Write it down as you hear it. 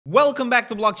Welcome back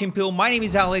to Blockchain Pill. My name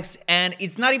is Alex, and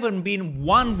it's not even been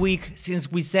 1 week since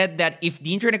we said that if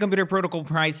the Internet Computer Protocol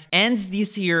price ends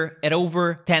this year at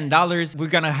over $10, we're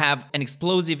gonna have an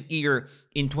explosive year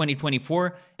in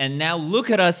 2024. And now look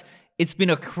at us. It's been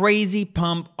a crazy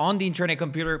pump on the Internet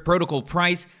Computer Protocol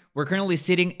price. We're currently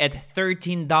sitting at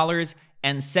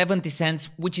 $13.70,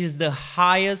 which is the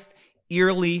highest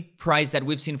yearly price that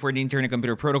we've seen for the Internet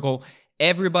Computer Protocol.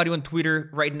 Everybody on Twitter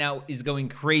right now is going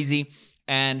crazy.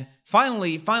 And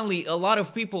finally, a lot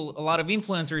of people, a lot of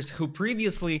influencers who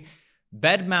previously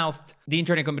badmouthed the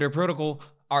Internet Computer Protocol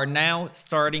are now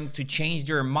starting to change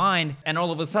their mind. And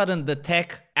all of a sudden, the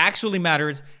tech actually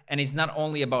matters. And it's not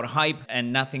only about hype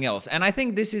and nothing else. And I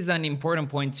think this is an important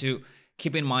point to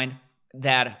keep in mind,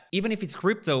 that even if it's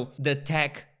crypto, the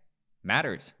tech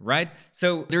matters, right?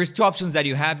 So there's two options that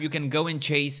you have. You can go and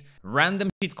chase random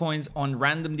shitcoins on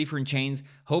random different chains,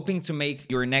 hoping to make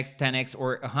your next 10x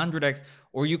or 100x,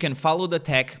 or you can follow the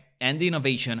tech and the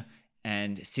innovation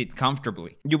and sit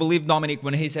comfortably. You believe Dominic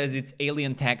when he says it's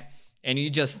alien tech, and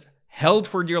you just held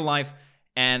for dear life.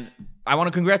 And I want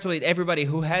to congratulate everybody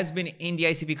who has been in the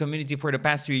ICP community for the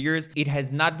past 2 years. It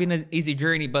has not been an easy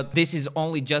journey, but this is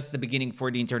only just the beginning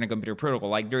for the Internet Computer Protocol.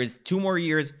 Like, there is 2 more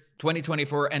years,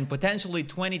 2024 and potentially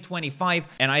 2025.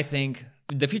 And I think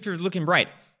the future is looking bright.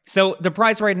 So the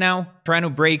price right now, trying to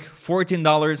break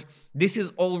 $14. This is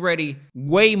already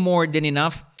way more than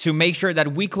enough to make sure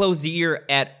that we close the year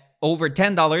at over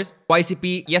 $10.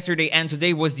 ICP yesterday and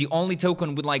today was the only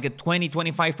token with like a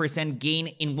 20-25% gain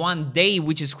in 1 day,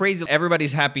 which is crazy.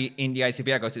 Everybody's happy in the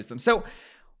ICP ecosystem. So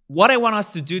what I want us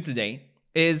to do today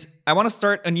is I want to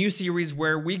start a new series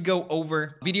where we go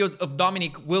over videos of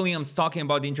Dominic Williams talking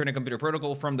about the Internet Computer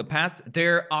Protocol from the past.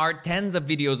 There are tens of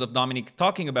videos of Dominic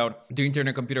talking about the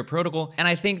Internet Computer Protocol, and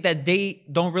I think that they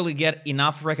don't really get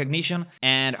enough recognition,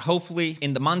 and hopefully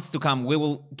in the months to come we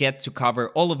will get to cover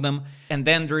all of them. And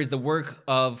then there is the work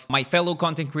of my fellow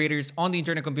content creators on the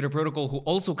Internet Computer Protocol who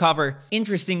also cover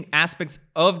interesting aspects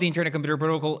of the Internet Computer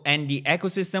Protocol and the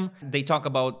ecosystem. They talk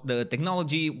about the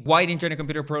technology, why the Internet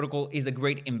Computer Protocol is a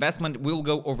great investment. We'll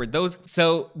go over those.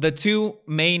 So the two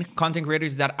main content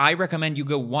creators that I recommend you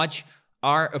go watch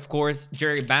are, of course,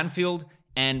 Jerry Banfield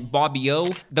and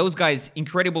BobbyO. Those guys,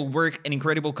 incredible work and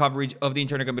incredible coverage of the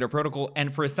Internet Computer Protocol.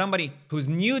 And for somebody who's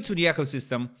new to the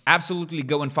ecosystem, absolutely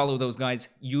go and follow those guys.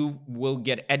 You will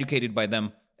get educated by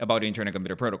them about the Internet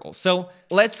Computer Protocol. So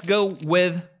let's go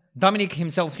with Dominic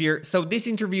himself here. So this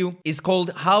interview is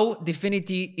called How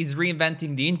Dfinity is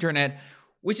Reinventing the Internet,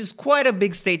 which is quite a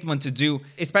big statement to do,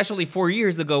 especially 4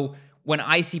 years ago when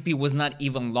ICP was not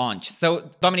even launched.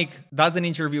 So Dominic does an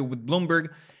interview with Bloomberg,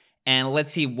 and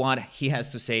let's see what he has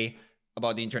to say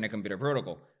about the Internet Computer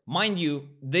Protocol. Mind you,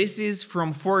 this is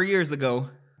from 4 years ago,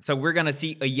 so we're gonna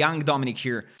see a young Dominic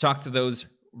here talk to those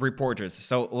reporters.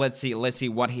 So let's see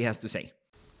what he has to say.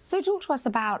 So talk to us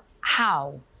about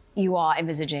how you are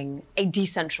envisaging a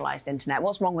decentralized internet.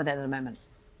 What's wrong with it at the moment?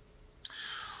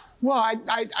 Well,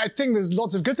 I think there's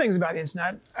lots of good things about the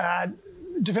internet.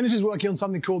 Dfinity is working on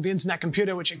something called the Internet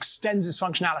Computer, which extends its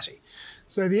functionality.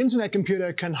 So the Internet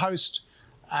Computer can host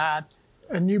a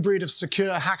new breed of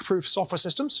secure, hack-proof software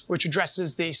systems, which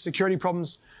addresses the security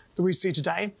problems that we see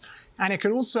today. And it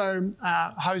can also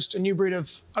host a new breed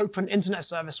of open internet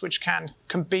service, which can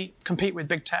compete with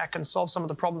big tech and solve some of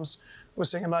the problems we're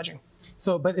seeing emerging.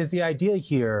 So, but is the idea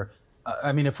here,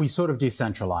 I mean, if we sort of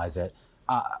decentralize it,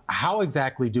 how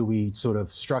exactly do we sort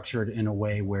of structure it in a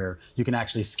way where you can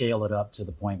actually scale it up to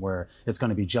the point where it's going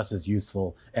to be just as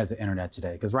useful as the internet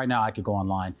today? Because right now I could go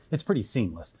online. It's pretty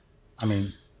seamless. I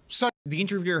mean, so the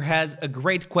interviewer has a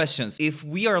great questions. If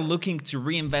we are looking to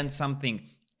reinvent something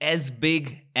as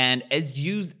big and as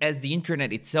used as the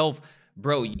internet itself,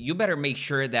 bro, you better make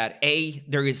sure that A,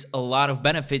 there is a lot of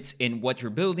benefits in what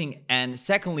you're building. And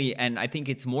secondly, and I think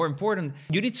it's more important,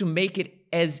 you need to make it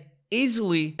as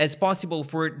easily as possible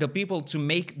for the people to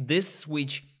make this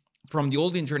switch from the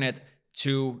old internet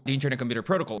to the Internet Computer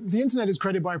Protocol. The internet is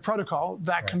created by a protocol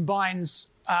that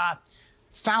combines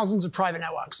thousands of private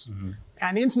networks.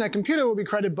 And the Internet Computer will be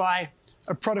created by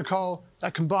a protocol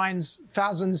that combines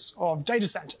thousands of data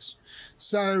centers.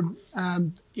 So,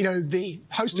 you know, the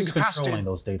hosting capacity... Who's controlling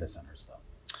those data centers, though?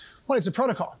 Well, it's a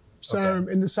protocol. So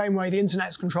in the same way the internet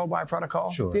is controlled by a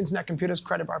protocol, Sure. the Internet Computer is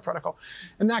created by a protocol.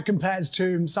 And that compares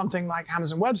to something like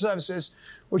Amazon Web Services,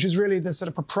 which is really the sort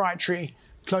of proprietary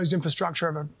closed infrastructure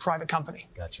of a private company.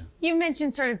 Gotcha. You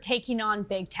mentioned sort of taking on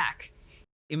big tech.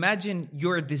 Imagine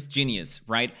you're this genius,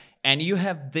 right? And you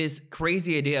have this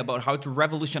crazy idea about how to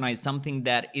revolutionize something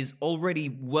that is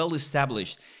already well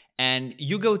established. And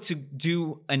you go to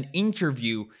do an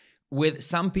interview with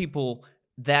some people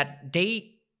that they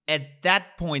at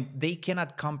that point, they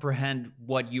cannot comprehend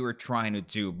what you are trying to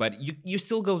do, but you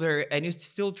still go there and you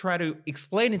still try to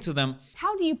explain it to them.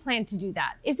 How do you plan to do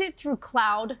that? Is it through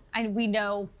cloud? And we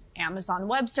know Amazon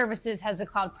Web Services has a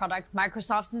cloud product.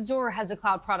 Microsoft's Azure has a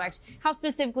cloud product. How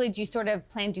specifically do you sort of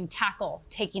plan to tackle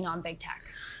taking on big tech?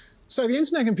 So the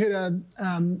internet computer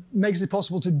makes it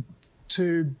possible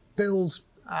to build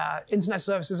internet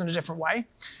services in a different way.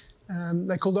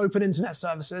 They're called open internet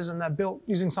services, and they're built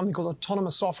using something called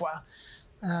autonomous software.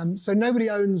 So nobody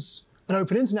owns an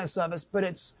open internet service, but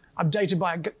it's updated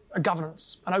by an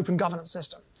open governance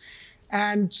system.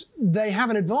 And they have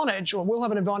an advantage, or will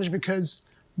have an advantage, because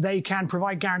they can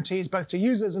provide guarantees both to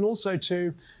users and also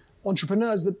to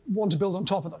entrepreneurs that want to build on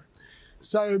top of them.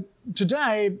 So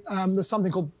today, there's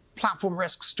something called platform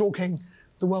risk stalking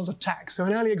the world of tech. So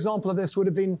an early example of this would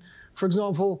have been, for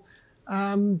example,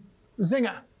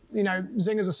 Zynga.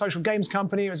 Zynga is a social games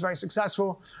company. It was very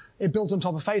successful. It built on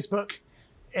top of Facebook.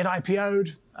 It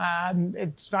IPO'd.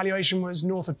 Its valuation was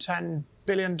north of $10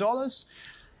 billion.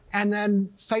 And then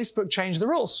Facebook changed the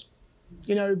rules.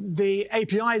 The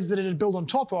APIs that it had built on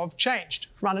top of changed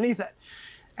from underneath it.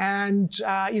 And,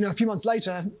 a few months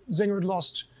later, Zynga had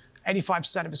lost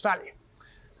 85% of its value.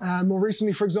 More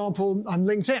recently, for example,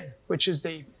 LinkedIn, which is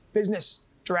the business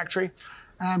directory,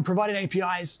 provided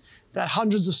APIs that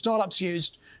hundreds of startups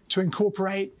used to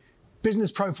incorporate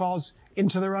business profiles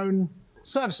into their own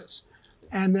services.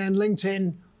 And then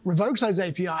LinkedIn revoked those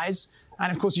APIs.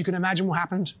 And of course, you can imagine what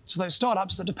happened to those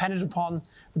startups that depended upon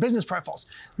the business profiles.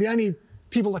 The only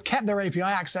people that kept their API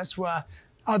access were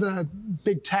other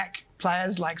big tech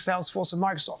players like Salesforce and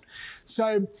Microsoft.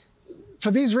 So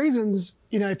for these reasons,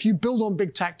 if you build on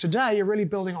big tech today, you're really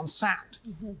building on sand.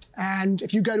 Mm-hmm. And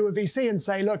if you go to a VC and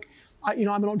say, look, I'm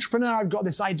an entrepreneur, I've got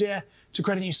this idea to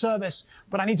create a new service,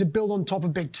 but I need to build on top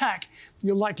of big tech,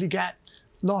 you'll likely get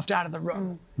laughed out of the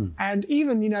room. Mm. And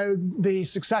even, the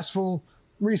successful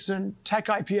recent tech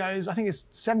IPOs, I think it's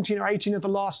 17 or 18 of the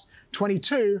last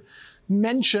 22,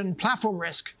 mention platform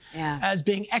risk as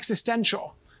being an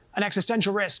existential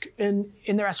risk in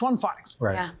their S1 filings.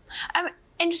 Right. Yeah. I'm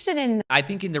interested in... I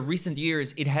think in the recent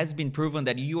years, it has been proven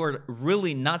that you are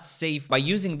really not safe by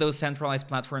using those centralized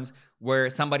platforms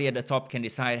where somebody at the top can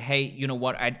decide, hey, you know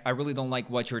what, I really don't like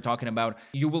what you're talking about.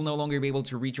 You will no longer be able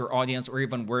to reach your audience, or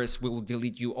even worse, we will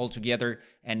delete you altogether.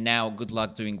 And now good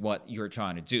luck doing what you're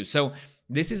trying to do. So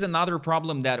this is another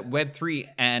problem that Web3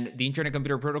 and the Internet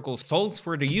Computer Protocol solves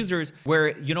for the users,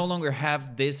 where you no longer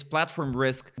have this platform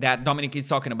risk that Dominic is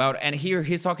talking about. And here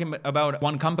he's talking about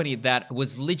one company that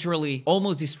was literally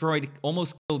almost destroyed,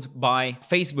 almost killed by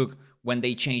Facebook when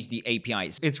they changed the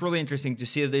APIs. It's really interesting to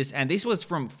see this. And this was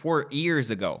from 4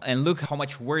 years ago. And look how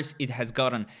much worse it has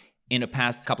gotten in the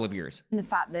past couple of years. And the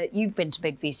fact that you've been to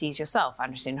big VCs yourself,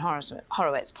 Anderson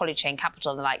Horowitz, Polychain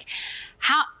Capital, and the like,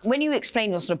 when you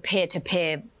explain your sort of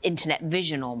peer-to-peer internet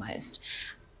vision almost,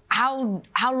 how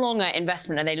long an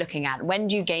investment are they looking at? When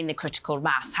do you gain the critical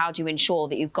mass? How do you ensure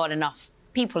that you've got enough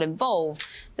people involved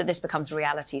that this becomes a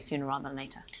reality sooner rather than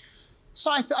later? So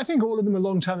I think all of them are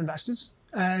long-term investors.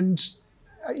 And,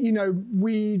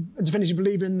 we at Definity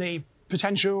believe in the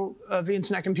potential of the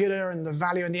internet computer and the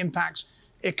value and the impact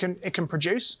it can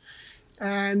produce.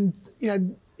 And,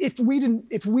 if we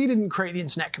didn't create the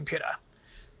internet computer,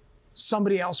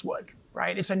 somebody else would,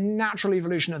 right? It's a natural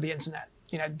evolution of the internet.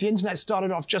 The internet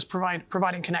started off just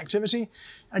providing connectivity,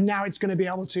 and now it's going to be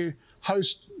able to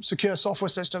host secure software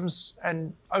systems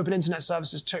and open internet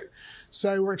services too.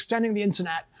 So we're extending the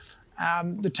internet.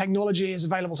 The technology is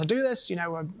available to do this.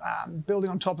 We're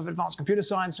building on top of advanced computer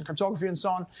science and cryptography and so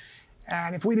on.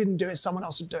 And if we didn't do it, someone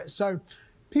else would do it. So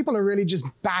people are really just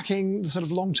backing the sort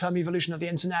of long-term evolution of the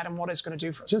internet and what it's going to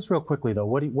do for us. Just real quickly, though,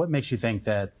 what makes you think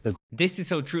that This is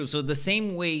so true. So the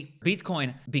same way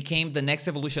Bitcoin became the next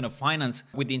evolution of finance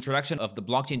with the introduction of the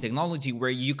blockchain technology, where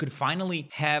you could finally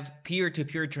have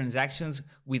peer-to-peer transactions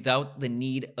without the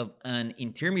need of an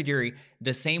intermediary,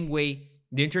 the same way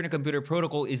the Internet Computer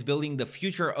Protocol is building the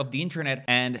future of the internet.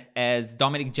 And as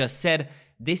Dominic just said,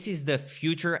 this is the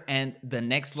future and the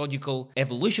next logical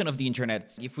evolution of the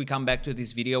internet. If we come back to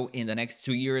this video in the next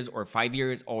 2 years or 5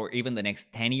 years or even the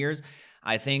next 10 years,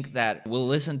 I think that we'll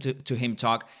listen to him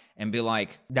talk and be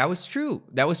like, that was true.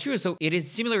 That was true. So it is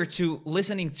similar to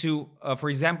listening to, for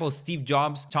example, Steve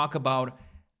Jobs talk about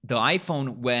the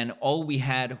iPhone when all we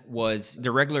had was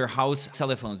the regular house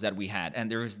telephones that we had.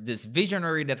 And there's this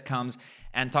visionary that comes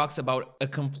and talks about a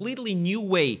completely new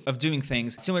way of doing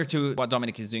things, similar to what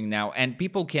Dominic is doing now. And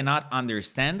people cannot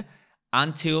understand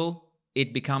until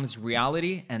it becomes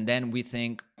reality. And then we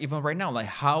think, even right now, like,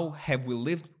 how have we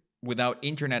lived without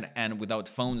internet and without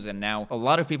phones. And now a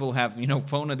lot of people have,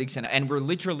 phone addiction, and we're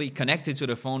literally connected to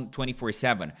the phone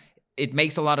 24/7. It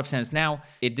makes a lot of sense now.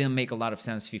 It didn't make a lot of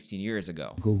sense 15 years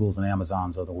ago. Googles and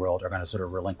Amazons of the world are going to sort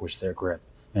of relinquish their grip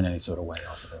in any sort of way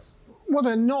off of this. Well,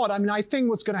 they're not. I mean, I think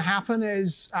what's going to happen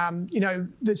is,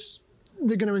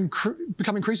 they're going to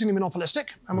become increasingly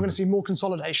monopolistic, and we're going to see more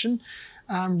consolidation.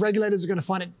 Regulators are going to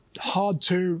find it hard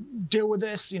to deal with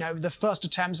this. The first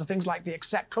attempts are things like the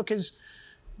accept cookies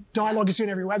dialogue you see on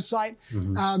every website.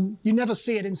 You never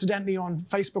see it, incidentally, on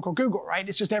Facebook or Google, right?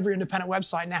 It's just every independent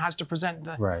website now has to present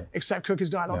the accept cookies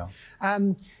dialogue. Yeah.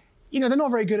 They're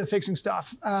not very good at fixing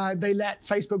stuff. They let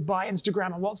Facebook buy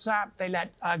Instagram and WhatsApp. They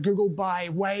let Google buy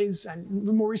Waze, and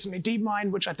more recently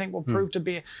DeepMind, which I think will prove to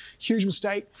be a huge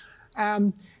mistake.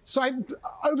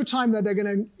 Over time, they're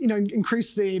going to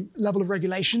increase the level of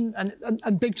regulation,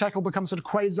 and big tech will become sort of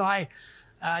quasi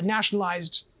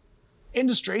nationalized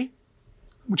industry,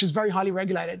 which is very highly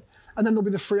regulated. And then there'll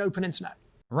be the free open internet.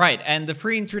 Right, and the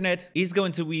free internet is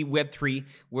going to be Web3,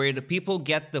 where the people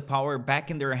get the power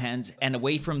back in their hands and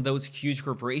away from those huge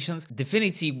corporations.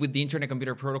 Dfinity, with the Internet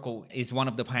Computer Protocol, is one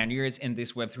of the pioneers in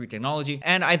this Web3 technology.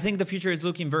 And I think the future is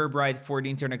looking very bright for the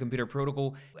Internet Computer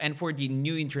Protocol and for the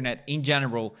new internet in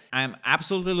general. I'm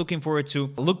absolutely looking forward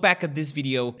to look back at this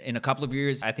video in a couple of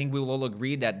years. I think we will all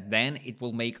agree that then it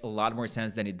will make a lot more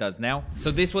sense than it does now.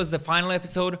 So this was the final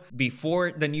episode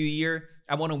before the new year.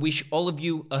 I want to wish all of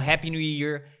you a happy new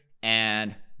year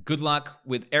and good luck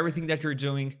with everything that you're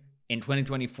doing in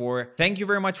 2024. Thank you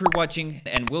very much for watching,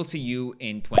 and we'll see you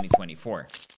in 2024.